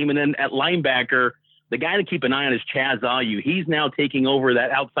BYU's team. And then at linebacker, the guy to keep an eye on is Chaz Ayu. He's now taking over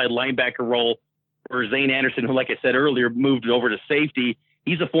that outside linebacker role for Zane Anderson, who, like I said earlier, moved over to safety.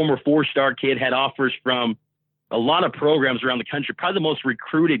 He's a former 4-star kid, had offers from a lot of programs around the country, probably the most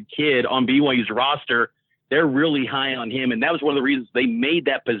recruited kid on BYU's roster. They're really high on him, and that was one of the reasons they made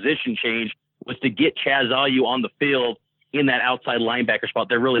that position change, was to get Chaz Ayu on the field in that outside linebacker spot.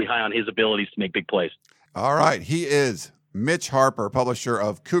 They're really high on his abilities to make big plays. All right. He is Mitch Harper, publisher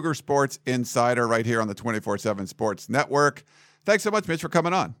of Cougar Sports Insider, right here on the 24/7 Sports Network. Thanks so much, Mitch, for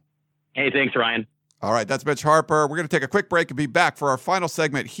coming on. Hey, thanks, Ryan. All right, that's Mitch Harper. We're going to take a quick break and be back for our final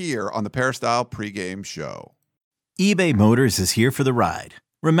segment here on the Peristyle Pregame Show. eBay Motors is here for the ride.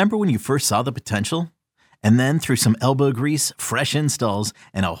 Remember when you first saw the potential? And then through some elbow grease, fresh installs,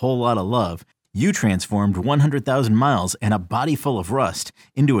 and a whole lot of love, you transformed 100,000 miles and a body full of rust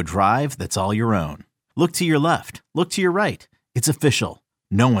into a drive that's all your own. Look to your left. Look to your right. It's official.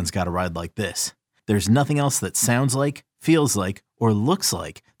 No one's got a ride like this. There's nothing else that sounds like, feels like, or looks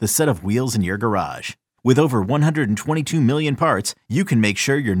like the set of wheels in your garage. With over 122 million parts, you can make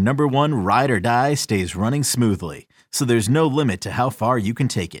sure your number one ride or die stays running smoothly, so there's no limit to how far you can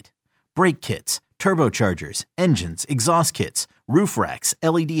take it. Brake kits, turbochargers, engines, exhaust kits, roof racks,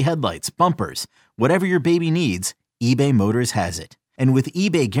 LED headlights, bumpers, whatever your baby needs, eBay Motors has it. And with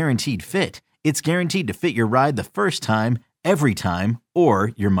eBay Guaranteed Fit, it's guaranteed to fit your ride the first time, every time,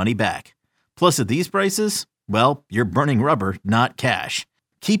 or your money back. Plus, at these prices, well, you're burning rubber, not cash.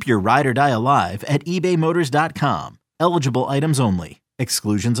 Keep your ride or die alive at ebaymotors.com. Eligible items only.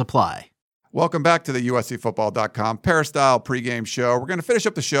 Exclusions apply. Welcome back to the USCFootball.com Peristyle Pregame Show. We're going to finish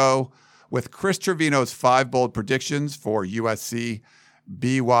up the show with Chris Trevino's 5 bold predictions for USC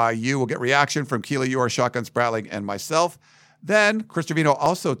BYU. We'll get reaction from Keely Eure, Shotgun Spratling, and myself. Then Chris Trevino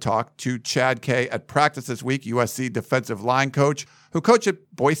also talked to Chad K at practice this week, USC defensive line coach, who coached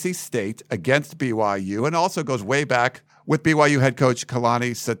at Boise State against BYU and also goes way back with BYU head coach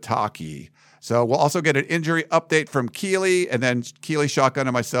Kalani Sitake. So we'll also get an injury update from Keely, and then Keely, Shotgun,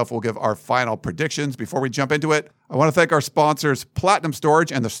 and myself will give our final predictions. Before we jump into it, I want to thank our sponsors, Platinum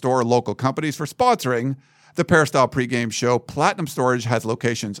Storage and the Store Local Companies, for sponsoring the Peristyle pregame show. Platinum Storage has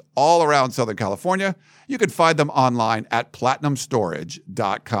locations all around Southern California. You can find them online at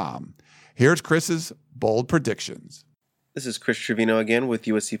platinumstorage.com. Here's Chris's bold predictions. This is Chris Trevino again with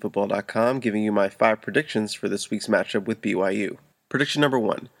USCFootball.com, giving you my 5 predictions for this week's matchup with BYU. Prediction number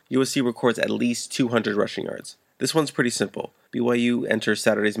 1, USC records at least 200 rushing yards. This one's pretty simple. BYU enters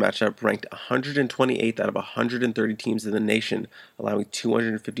Saturday's matchup ranked 128th out of 130 teams in the nation, allowing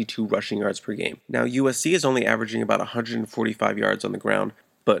 252 rushing yards per game. Now, USC is only averaging about 145 yards on the ground,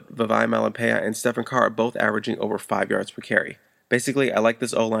 but Vavai Malapea and Stephen Carr are both averaging over 5 yards per carry. Basically, I like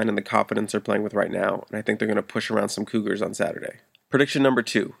this O-line and the confidence they're playing with right now, and I think they're going to push around some Cougars on Saturday. Prediction number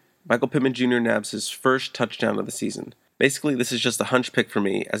 2, Michael Pittman Jr. nabs his first touchdown of the season. Basically, this is just a hunch pick for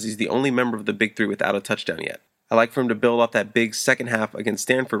me, as he's the only member of the Big Three without a touchdown yet. I like for him to build off that big second half against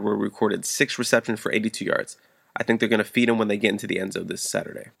Stanford where we recorded 6 receptions for 82 yards. I think they're going to feed him when they get into the end zone this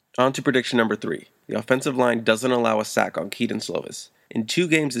Saturday. On to prediction number 3. The offensive line doesn't allow a sack on Keaton Slovis. In 2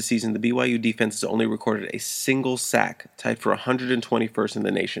 games this season, the BYU defense has only recorded a single sack, tied for 121st in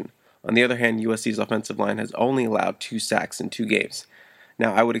the nation. On the other hand, USC's offensive line has only allowed 2 sacks in 2 games.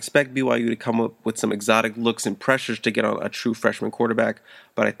 Now, I would expect BYU to come up with some exotic looks and pressures to get on a true freshman quarterback,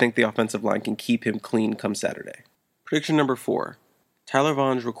 but I think the offensive line can keep him clean come Saturday. Prediction number 4. Tyler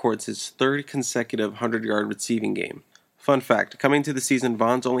Vaughn records his 3rd consecutive 100-yard receiving game. Fun fact, coming into the season,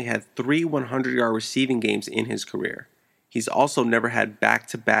 Vaughn's only had 3 100-yard receiving games in his career. He's also never had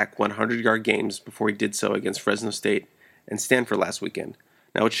back-to-back 100-yard games before he did so against Fresno State and Stanford last weekend.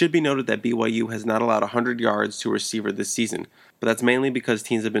 Now, it should be noted that BYU has not allowed 100 yards to a receiver this season, but that's mainly because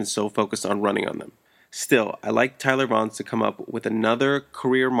teams have been so focused on running on them. Still, I like Tyler Vaughn to come up with another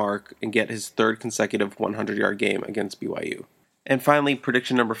career mark and get his 3rd consecutive 100-yard game against BYU. And finally,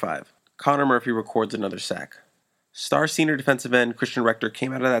 prediction number 5. Connor Murphy records another sack. Star senior defensive end Christian Rector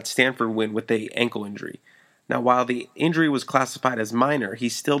came out of that Stanford win with an ankle injury. Now, while the injury was classified as minor,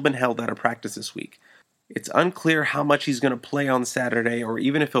 he's still been held out of practice this week. It's unclear how much he's going to play on Saturday or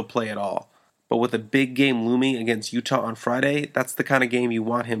even if he'll play at all. But with a big game looming against Utah on Friday, that's the kind of game you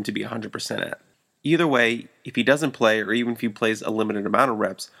want him to be 100% at. Either way, if he doesn't play or even if he plays a limited amount of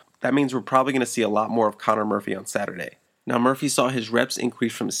reps, that means we're probably going to see a lot more of Connor Murphy on Saturday. Now, Murphy saw his reps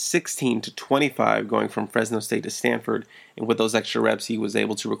increase from 16 to 25 going from Fresno State to Stanford, and with those extra reps, he was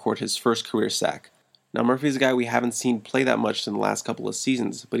able to record his first career sack. Now, Murphy's a guy we haven't seen play that much in the last couple of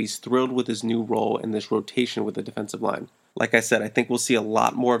seasons, but he's thrilled with his new role in this rotation with the defensive line. Like I said, I think we'll see a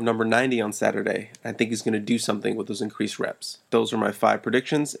lot more of number 90 on Saturday. I think he's going to do something with those increased reps. Those are my 5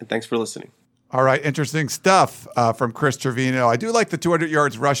 predictions, and thanks for listening. All right, interesting stuff from Chris Trevino. I do like the 200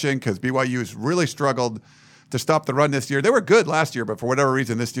 yards rushing because BYU's really struggled to stop the run this year. They were good last year, but for whatever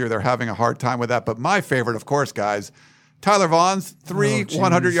reason this year they're having a hard time with that. But my favorite, of course, guys, Tyler Vaughn's 3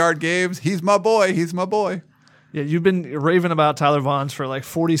 100-yard games. He's my boy. He's my boy. Yeah, you've been raving about Tyler Vaughn's for like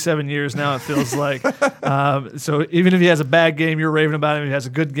 47 years now, it feels like. So even if he has a bad game, you're raving about him. If he has a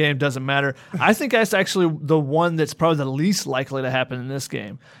good game, doesn't matter. I think that's actually the one that's probably the least likely to happen in this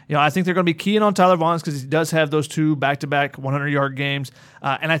game. You know, I think they're going to be keying on Tyler Vaughn's because he does have those 2 back-to-back 100-yard games.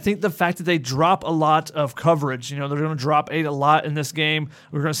 And I think the fact that they drop a lot of coverage, you know, they're going to drop 8 a lot in this game.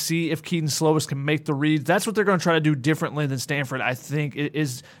 We're going to see if Keaton Slovis can make the reads. That's what they're going to try to do differently than Stanford, I think,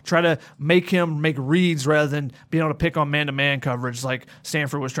 is try to make him make reads rather than being able to pick on man-to-man coverage like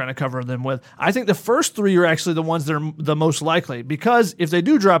Stanford was trying to cover them with. I think the first 3 are actually the ones that are the most likely because if they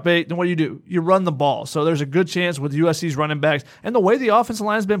do drop 8, then what do? You run the ball. So there's a good chance with USC's running backs and the way the offensive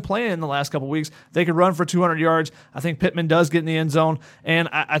line has been playing in the last couple of weeks, they could run for 200 yards. I think Pittman does get in the end zone, and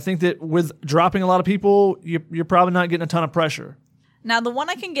I think that with dropping a lot of people, you're probably not getting a ton of pressure. Now, the one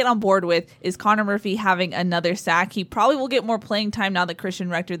I can get on board with is Connor Murphy having another sack. He probably will get more playing time now that Christian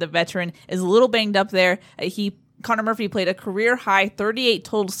Rector, the veteran, is a little banged up there. Connor Murphy played a career-high 38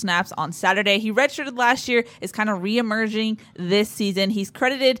 total snaps on Saturday. He redshirted last year, is kind of re-emerging this season. He's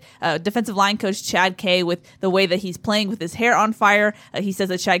credited defensive line coach Chad K with the way that he's playing with his hair on fire. He says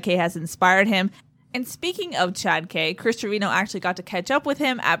that Chad K has inspired him. And speaking of Chad K, Chris Trevino actually got to catch up with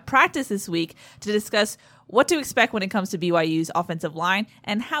him at practice this week to discuss what to expect when it comes to BYU's offensive line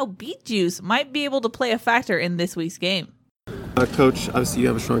and how beet juice might be able to play a factor in this week's game. Coach, obviously you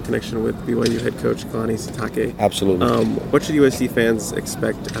have a strong connection with BYU head coach Kalani Sitake. Absolutely. What should USC fans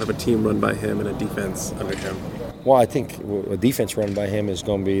expect out of a team run by him and a defense under him? Well, I think a defense run by him there's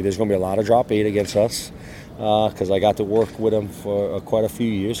going to be a lot of drop 8 against us because I got to work with him for quite a few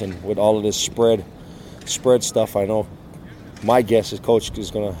years, and with all of this spread stuff, I know my guess is Coach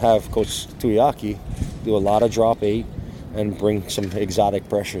is going to have Coach Tuiaki do a lot of drop 8 and bring some exotic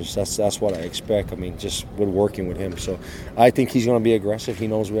pressures. That's what I expect. I mean, just with working with him. So I think he's going to be aggressive. He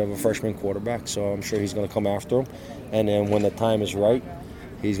knows we have a freshman quarterback, so I'm sure he's going to come after him. And then when the time is right,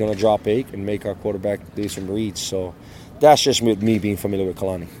 he's going to drop 8 and make our quarterback do some reads. So that's just me being familiar with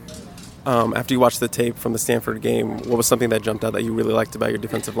Kalani. After you watched the tape from the Stanford game, what was something that jumped out that you really liked about your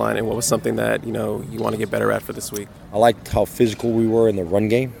defensive line, and what was something that you want to get better at for this week? I liked how physical we were in the run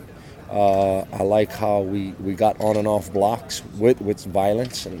game. I like how we got on and off blocks with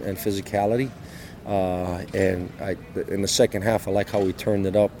violence and physicality. And in the second half, I like how we turned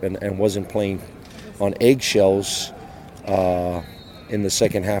it up and wasn't playing on eggshells in the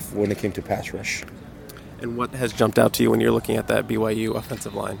second half when it came to pass rush. And what has jumped out to you when you're looking at that BYU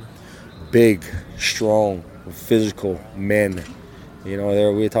offensive line? Big, strong, physical men.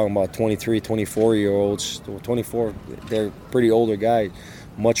 We're talking about 23, 24-year-olds. 24, they're pretty older guys,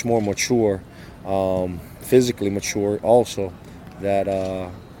 much more mature, physically mature also,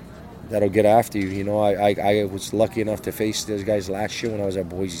 that'll get after you. I was lucky enough to face those guys last year when I was at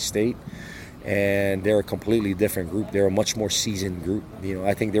Boise State, and they're a completely different group. They're a much more seasoned group.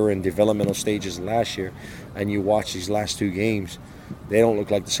 I think they were in developmental stages last year, and you watch these last 2 games, they don't look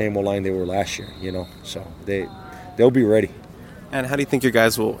like the same old line they were last year, So they'll be ready. And how do you think your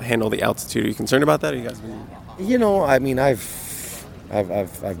guys will handle the altitude? Are you concerned about that? Are you guys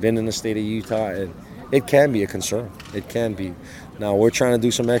I've been in the state of Utah, and it can be a concern. It can be. Now we're trying to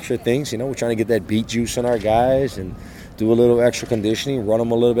do some extra things. We're trying to get that beat juice on our guys and do a little extra conditioning, run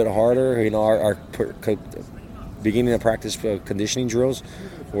them a little bit harder. Our beginning of practice conditioning drills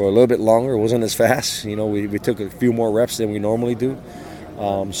were a little bit longer. It wasn't as fast. We took a few more reps than we normally do.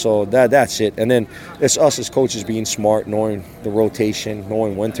 So that's it. And then it's us as coaches being smart, knowing the rotation,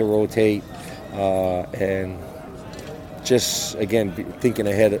 knowing when to rotate, and just, again, thinking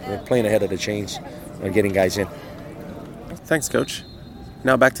ahead, playing ahead of the chains and getting guys in. Thanks, Coach.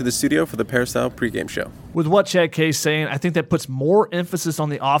 Now back to the studio for the Peristyle pregame show. With what Chad K's saying, I think that puts more emphasis on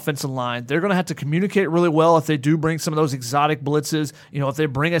the offensive line. They're going to have to communicate really well if they do bring some of those exotic blitzes. If they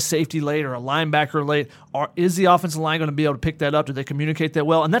bring a safety late or a linebacker late, is the offensive line going to be able to pick that up? Do they communicate that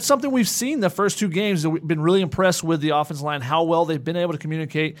well? And that's something we've seen the first 2 games. We've been really impressed with the offensive line, how well they've been able to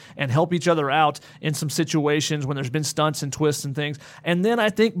communicate and help each other out in some situations when there's been stunts and twists and things. And then I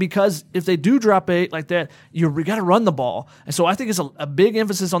think because if they do drop 8 like that, you got to run the ball. And so I think it's a big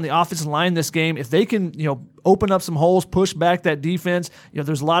emphasis on the offensive line this game. If they can, open up some holes, push back that defense.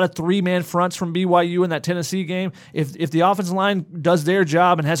 There's a lot of 3-man fronts from BYU in that Tennessee game. If the offensive line does their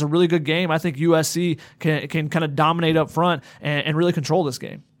job and has a really good game, I think USC can kind of dominate up front and really control this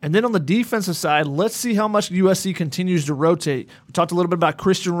game. And then on the defensive side, let's see how much USC continues to rotate. We talked a little bit about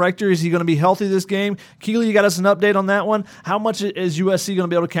Christian Rector. Is he going to be healthy this game? Keely, you got us an update on that one. How much is USC going to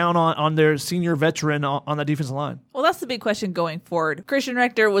be able to count on their senior veteran on that defensive line? Well, that's the big question going forward. Christian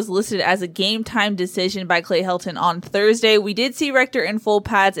Rector was listed as a game-time decision by Clay Helton on Thursday. We did see Rector in full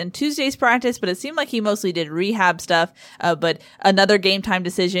pads in Tuesday's practice, but it seemed like he mostly did rehab stuff. But another game-time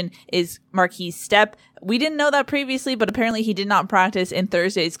decision is Marquise Stepp. We didn't know that previously, but apparently he did not practice in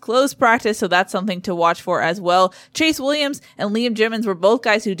Thursday's closed practice, so that's something to watch for as well. Chase Williams and Liam Jimmons were both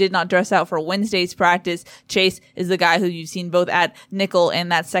guys who did not dress out for Wednesday's practice. Chase is the guy who you've seen both at nickel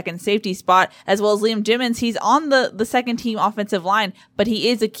and that second safety spot, as well as Liam Jimmons. He's on the second team offensive line, but he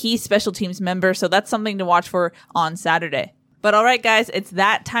is a key special teams member, so that's something to watch for on Saturday. But all right, guys, it's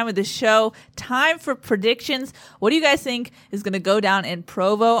that time of the show. Time for predictions. What do you guys think is going to go down in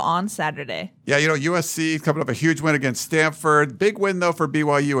Provo on Saturday? Yeah, USC coming up a huge win against Stanford. Big win, though, for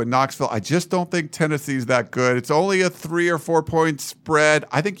BYU in Knoxville. I just don't think Tennessee's that good. It's only a 3 or 4 point spread.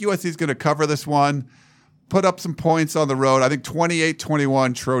 I think USC's going to cover this one, put up some points on the road. I think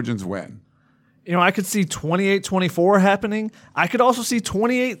 28-21 Trojans win. I could see 28-24 happening. I could also see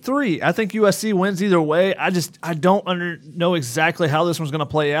 28-3. I think USC wins either way. I don't know exactly how this one's going to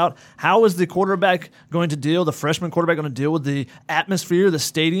play out. How is the quarterback going to deal, the freshman quarterback going to deal with the atmosphere, the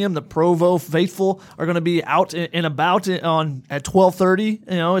stadium? The Provo faithful are going to be out and about at 12:30.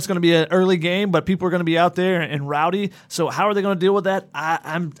 It's going to be an early game, but people are going to be out there and rowdy. So how are they going to deal with that?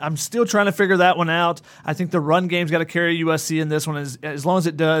 I'm still trying to figure that one out. I think the run game's got to carry USC in this one. As long as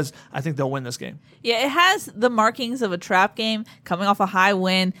it does, I think they'll win this game. Yeah, it has the markings of a trap game, coming off a high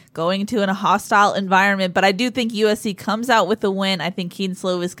win, going into a hostile environment, but I do think USC comes out with the win. I think Keaton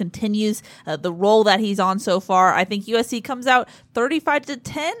Slovis continues the role that he's on so far. I think USC comes out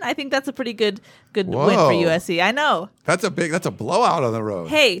 35-10. I think that's a pretty good good win Whoa. for USC. I know. That's a blowout on the road.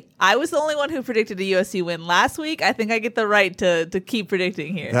 Hey, I was the only one who predicted a USC win last week. I think I get the right to keep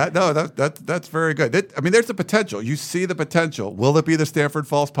predicting here. That's very good. There's the potential. You see the potential. Will it be the Stanford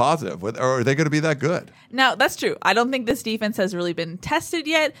false positive, or are they going to be that good? Now, that's true. I don't think this defense has really been tested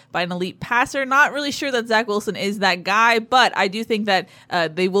yet by an elite passer. Not really sure that Zach Wilson is that guy, but I do think that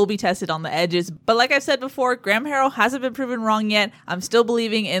they will be tested on the edges. But like I've said before, Graham Harrell hasn't been proven wrong yet. I'm still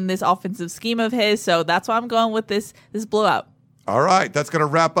believing in this offensive scheme of his, so that's why I'm going with this blowout. All right, that's going to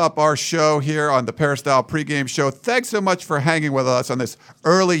wrap up our show here on the Peristyle pregame show. Thanks so much for hanging with us on this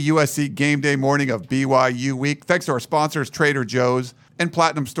early USC game day morning of BYU week. Thanks to our sponsors, Trader Joe's and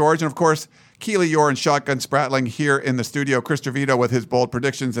Platinum Storage, and of course, Keely Orr and Shotgun Spratling here in the studio. Chris Trevino with his bold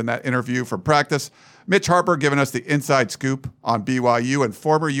predictions in that interview from practice. Mitch Harper giving us the inside scoop on BYU, and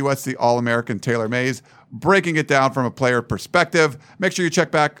former USC All-American Taylor Mays breaking it down from a player perspective. Make sure you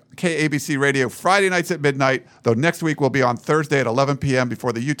check back KABC Radio Friday nights at midnight, though next week we'll be on Thursday at 11 p.m.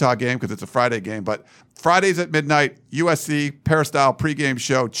 before the Utah game because it's a Friday game. But Fridays at midnight, USC Peristyle pregame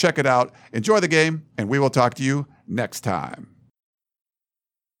show. Check it out. Enjoy the game, and we will talk to you next time.